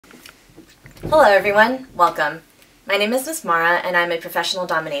Hello everyone, welcome. My name is Miss Mara and I'm a professional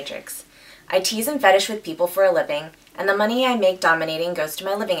dominatrix. I tease and fetish with people for a living, and the money I make dominating goes to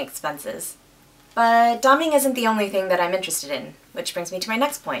my living expenses. But doming isn't the only thing that I'm interested in, which brings me to my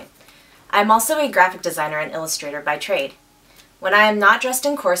next point. I'm also a graphic designer and illustrator by trade. When I am not dressed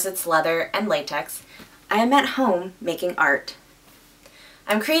in corsets, leather, and latex, I am at home making art.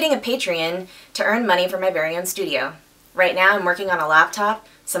 I'm creating a Patreon to earn money for my very own studio. Right now I'm working on a laptop,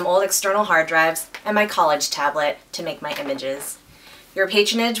 some old external hard drives, and my college tablet to make my images. Your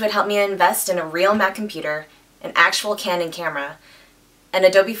patronage would help me invest in a real Mac computer, an actual Canon camera, an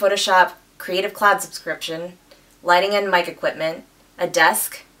Adobe Photoshop Creative Cloud subscription, lighting and mic equipment, a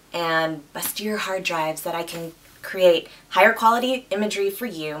desk, and bustier hard drives that I can create higher quality imagery for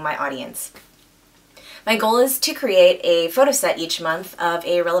you, my audience. My goal is to create a photo set each month of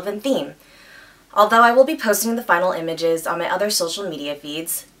a relevant theme. Although I will be posting the final images on my other social media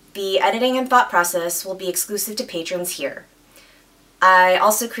feeds, the editing and thought process will be exclusive to patrons here. I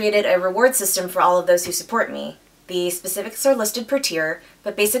also created a reward system for all of those who support me. The specifics are listed per tier,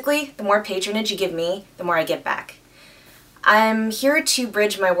 but basically, the more patronage you give me, the more I give back. I'm here to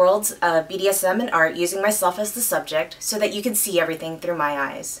bridge my worlds of BDSM and art using myself as the subject so that you can see everything through my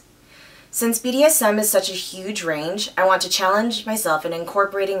eyes. Since BDSM is such a huge range, I want to challenge myself in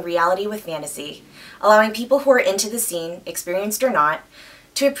incorporating reality with fantasy, allowing people who are into the scene, experienced or not,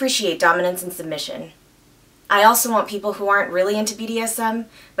 to appreciate dominance and submission. I also want people who aren't really into BDSM,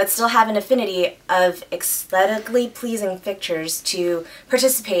 but still have an affinity of aesthetically pleasing pictures to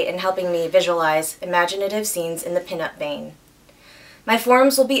participate in helping me visualize imaginative scenes in the pinup vein. My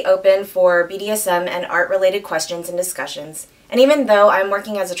forums will be open for BDSM and art-related questions and discussions, and even though I'm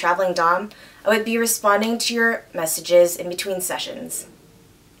working as a traveling dom, I would be responding to your messages in between sessions.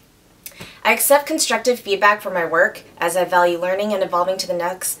 I accept constructive feedback for my work, as I value learning and evolving to the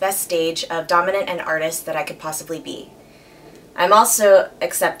next best stage of dominant and artist that I could possibly be. I'm also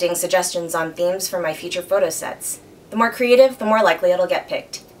accepting suggestions on themes for my future photo sets. The more creative, the more likely it'll get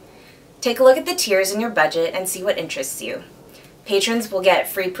picked. Take a look at the tiers in your budget and see what interests you. Patrons will get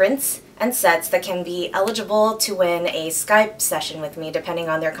free prints and sets that can be eligible to win a Skype session with me depending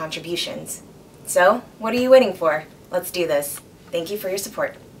on their contributions. So, what are you waiting for? Let's do this. Thank you for your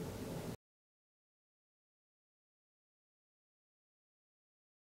support.